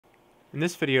In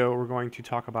this video, we're going to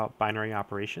talk about binary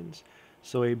operations.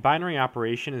 So a binary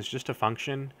operation is just a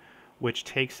function which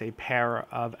takes a pair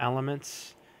of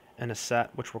elements in a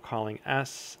set which we're calling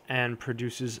S and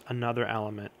produces another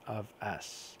element of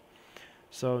S.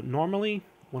 So normally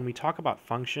when we talk about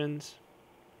functions,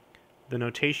 the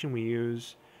notation we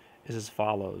use is as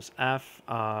follows. F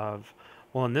of,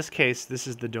 well, in this case, this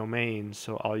is the domain,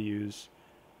 so I'll use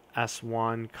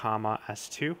S1 comma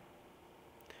S2.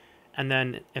 And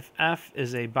then if f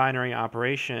is a binary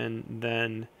operation,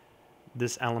 then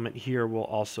this element here will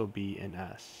also be in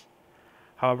S.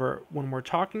 However, when we're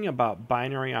talking about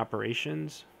binary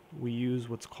operations, we use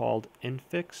what's called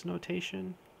infix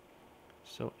notation.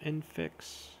 So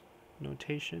infix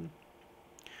notation.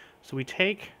 So we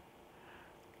take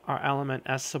our element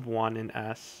S sub 1 in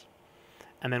S,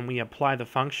 and then we apply the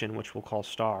function, which we'll call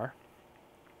star,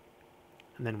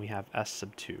 and then we have S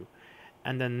sub 2.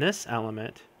 And then this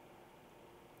element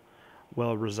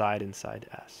will reside inside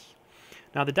S.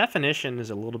 Now the definition is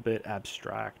a little bit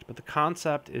abstract, but the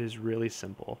concept is really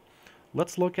simple.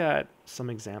 Let's look at some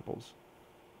examples.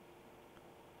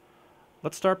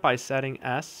 Let's start by setting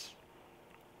S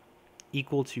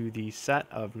equal to the set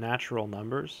of natural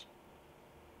numbers.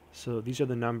 So these are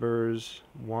the numbers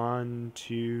 1,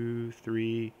 2,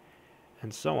 3,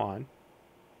 and so on.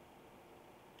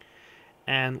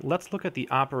 And let's look at the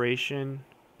operation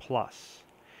plus.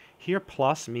 Here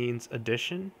plus means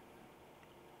addition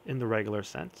in the regular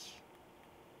sense.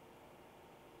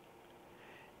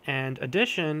 And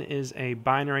addition is a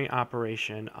binary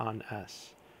operation on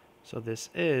S. So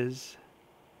this is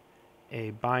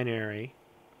a binary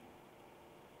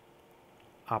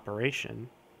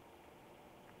operation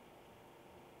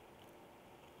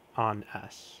on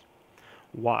S.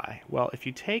 Why? Well, if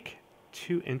you take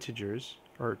two integers,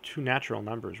 or two natural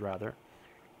numbers rather,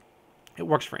 it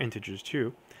works for integers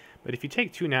too, but if you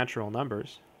take two natural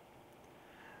numbers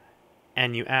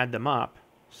and you add them up,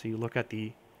 so you look at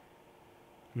the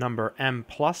number m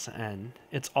plus n,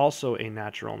 it's also a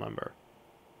natural number.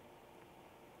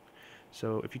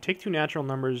 So if you take two natural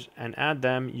numbers and add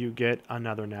them, you get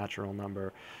another natural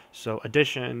number. So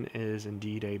addition is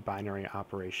indeed a binary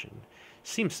operation.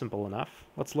 Seems simple enough.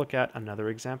 Let's look at another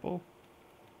example.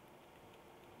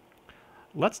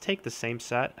 Let's take the same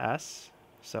set, S.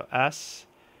 So S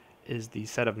is the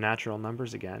set of natural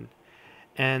numbers again.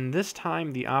 And this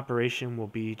time the operation will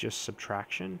be just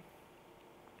subtraction.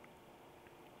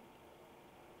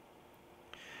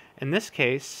 In this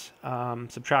case,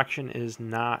 subtraction is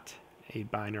not a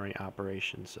binary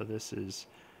operation. So this is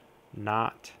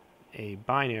not a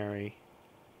binary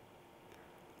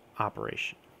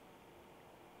operation.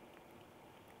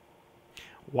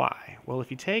 Why? Well, if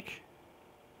you take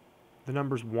the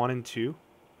numbers 1 and 2,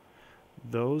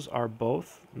 those are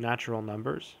both natural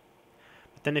numbers.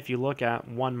 But then if you look at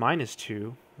 1 minus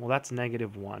 2, well, that's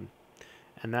negative 1.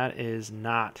 And that is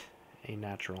not a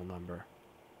natural number.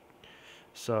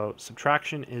 So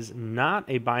subtraction is not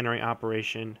a binary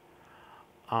operation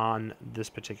on this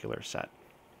particular set.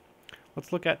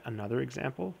 Let's look at another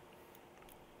example.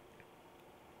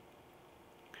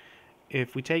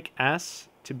 If we take S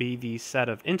to be the set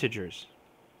of integers,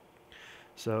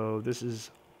 so this is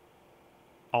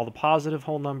all the positive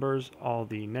whole numbers, all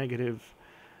the negative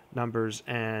numbers,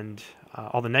 and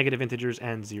all the negative integers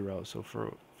and 0. So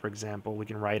for example, we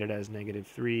can write it as negative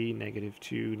 3, negative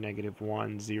 2, negative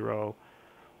 1, 0,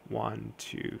 1,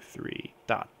 2, 3,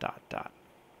 dot, dot, dot.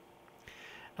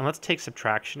 And let's take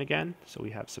subtraction again. So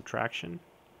we have subtraction.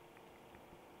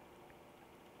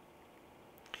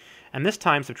 And this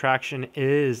time subtraction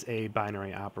is a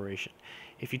binary operation.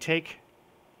 If you take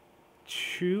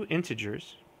two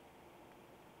integers,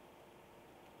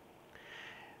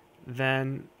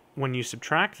 then when you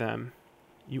subtract them,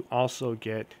 you also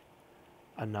get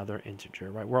another integer,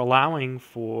 right? We're allowing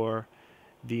for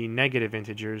the negative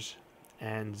integers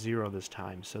and 0 this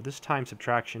time. So this time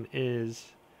subtraction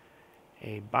is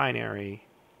a binary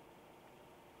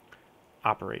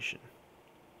operation.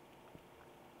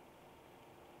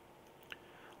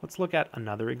 Let's look at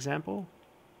another example.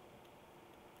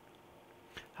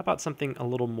 How about something a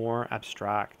little more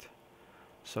abstract?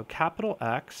 So capital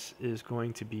X is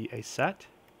going to be a set,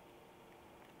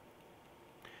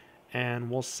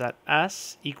 and we'll set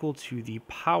S equal to the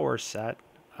power set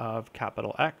of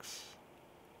capital X.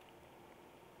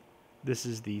 This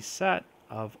is the set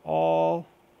of all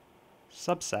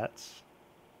subsets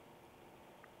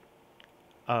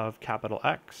of capital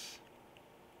X.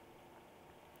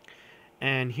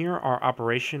 And here our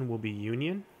operation will be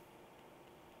union.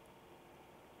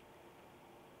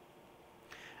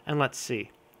 And let's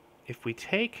see, if we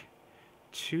take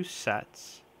two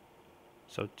sets,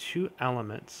 So two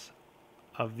elements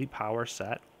of the power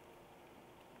set.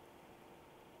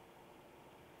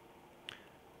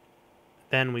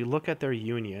 Then we look at their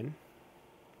union.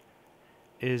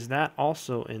 Is that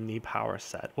also in the power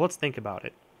set? Well, let's think about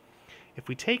it. If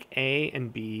we take A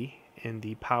and B in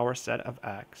the power set of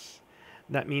X,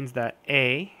 that means that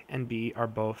A and B are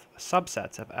both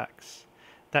subsets of X.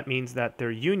 That means that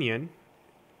their union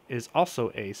is also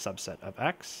a subset of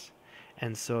X,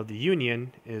 and so the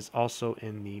union is also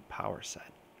in the power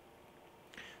set.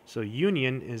 So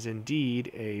union is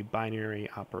indeed a binary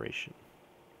operation.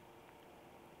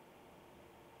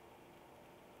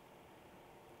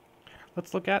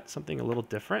 Let's look at something a little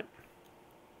different.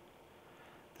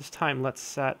 This time let's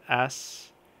set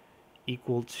S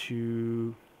equal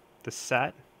to the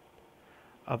set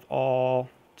of all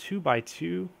 2 by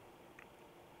 2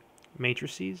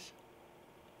 matrices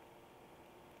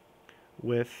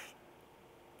with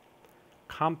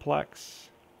complex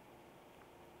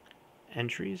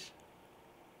entries.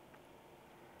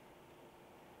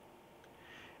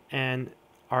 And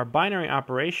our binary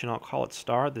operation, I'll call it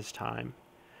star this time,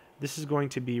 this is going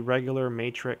to be regular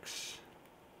matrix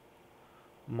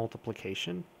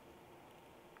multiplication.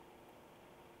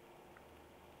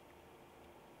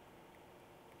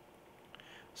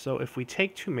 So if we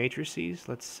take two matrices,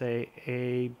 let's say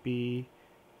A, B,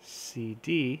 C,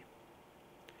 D,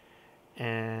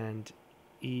 and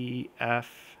E,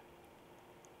 F,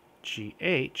 G,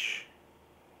 H,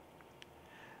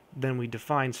 then we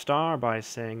define star by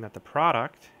saying that the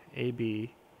product, A,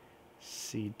 B,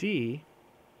 C, D,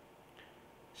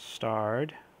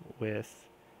 starred with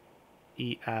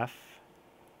E, F,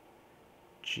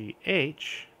 G,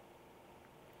 H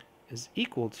is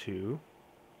equal to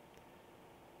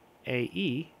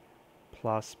AE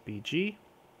plus BG,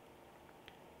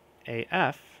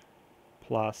 AF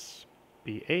plus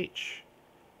BH,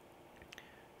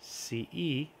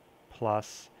 CE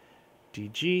plus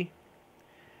DG,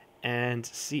 and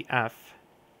CF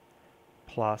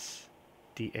plus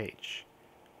DH.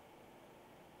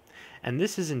 And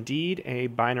this is indeed a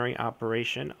binary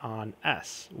operation on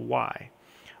S. Why?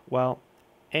 Well,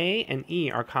 A and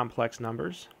E are complex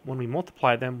numbers. When we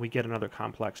multiply them, we get another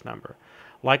complex number.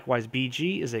 Likewise,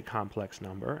 BG is a complex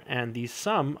number, and the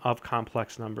sum of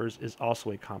complex numbers is also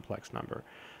a complex number.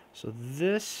 So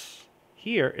this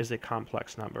here is a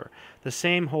complex number. The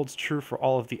same holds true for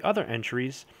all of the other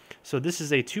entries. So this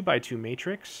is a 2 by 2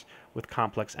 matrix with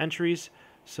complex entries,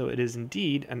 so it is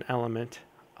indeed an element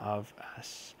of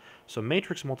S. So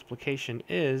matrix multiplication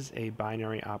is a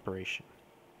binary operation.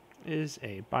 Is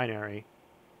a binary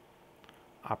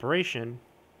operation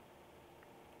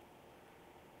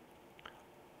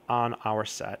on our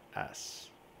set S.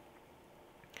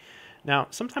 Now,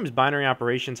 sometimes binary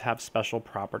operations have special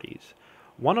properties.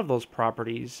 One of those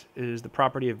properties is the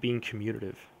property of being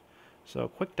commutative. So,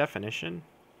 quick definition.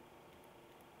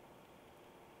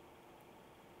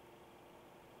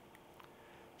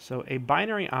 So, a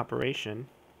binary operation,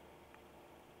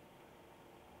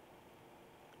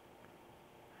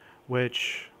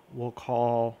 which we'll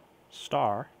call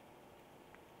star,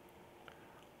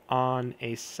 on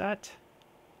a set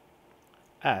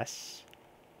S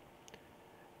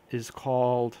is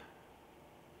called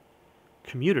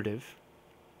commutative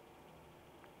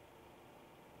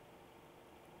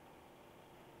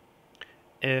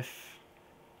if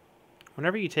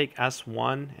whenever you take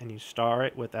S1 and you star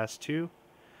it with S2,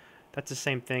 that's the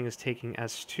same thing as taking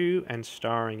S2 and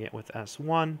starring it with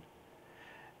S1,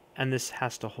 and this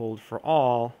has to hold for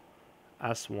all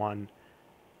S1,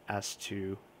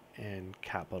 S2, and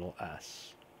capital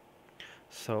S.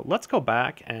 So let's go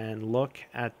back and look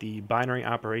at the binary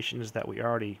operations that we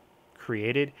already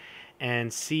created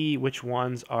and see which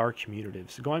ones are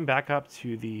commutative. So going back up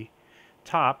to the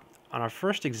top, on our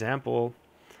first example,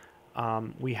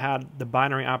 we had the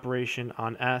binary operation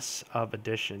on S of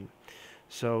addition.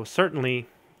 So certainly,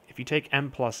 if you take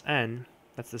m plus n,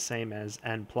 that's the same as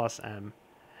n plus m,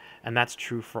 and that's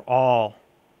true for all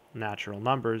natural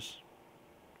numbers.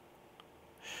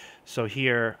 So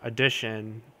here,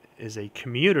 addition is a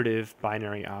commutative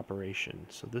binary operation.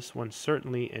 So this one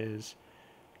certainly is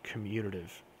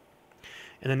commutative.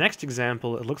 In the next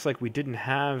example, it looks like we didn't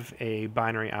have a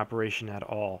binary operation at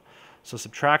all. So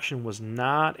subtraction was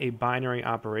not a binary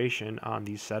operation on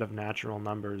the set of natural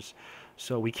numbers.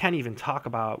 So we can't even talk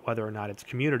about whether or not it's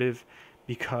commutative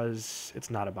because it's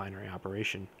not a binary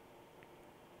operation.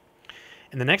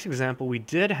 In the next example, we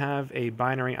did have a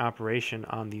binary operation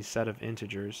on the set of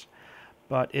integers,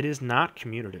 but it is not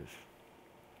commutative.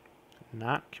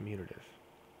 Not commutative.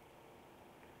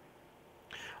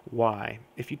 Why?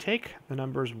 If you take the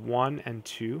numbers 1 and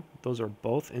 2, those are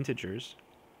both integers,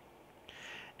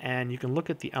 And you can look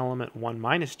at the element 1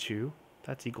 minus 2,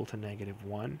 that's equal to negative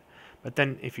 1. But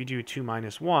then if you do 2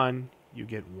 minus 1, you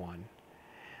get 1.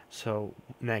 So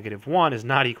negative 1 is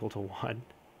not equal to 1.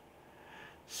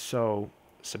 So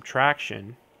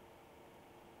subtraction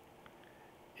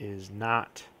is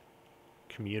not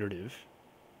commutative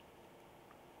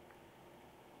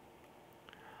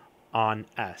on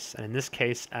S. And in this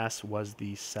case, S was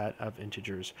the set of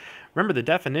integers. Remember, the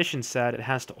definition said it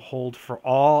has to hold for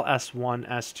all S1,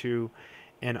 S2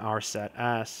 in our set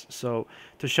S. So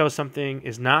to show something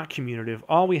is not commutative,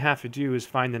 all we have to do is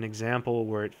find an example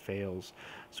where it fails.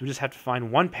 So we just have to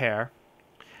find one pair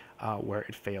where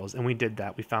it fails. And we did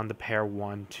that. We found the pair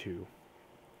 1, 2.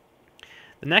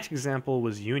 The next example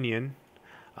was union.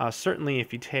 Certainly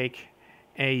if you take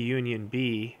A union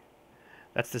B,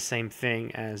 that's the same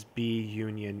thing as B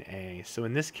union A. So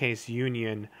in this case,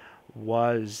 union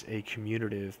was a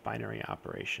commutative binary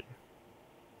operation.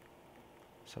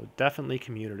 So definitely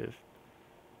commutative.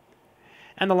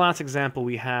 And the last example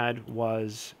we had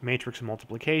was matrix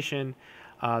multiplication.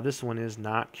 This one is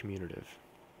not commutative.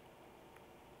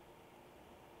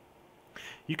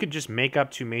 You could just make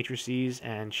up two matrices,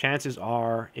 and chances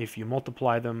are, if you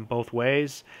multiply them both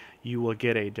ways, you will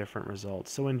get a different result.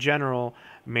 So in general,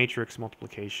 matrix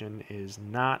multiplication is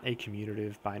not a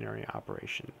commutative binary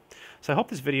operation. So I hope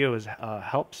this video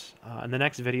helps. In the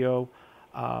next video,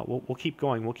 we'll keep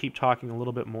going. We'll keep talking a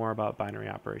little bit more about binary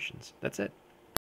operations. That's it.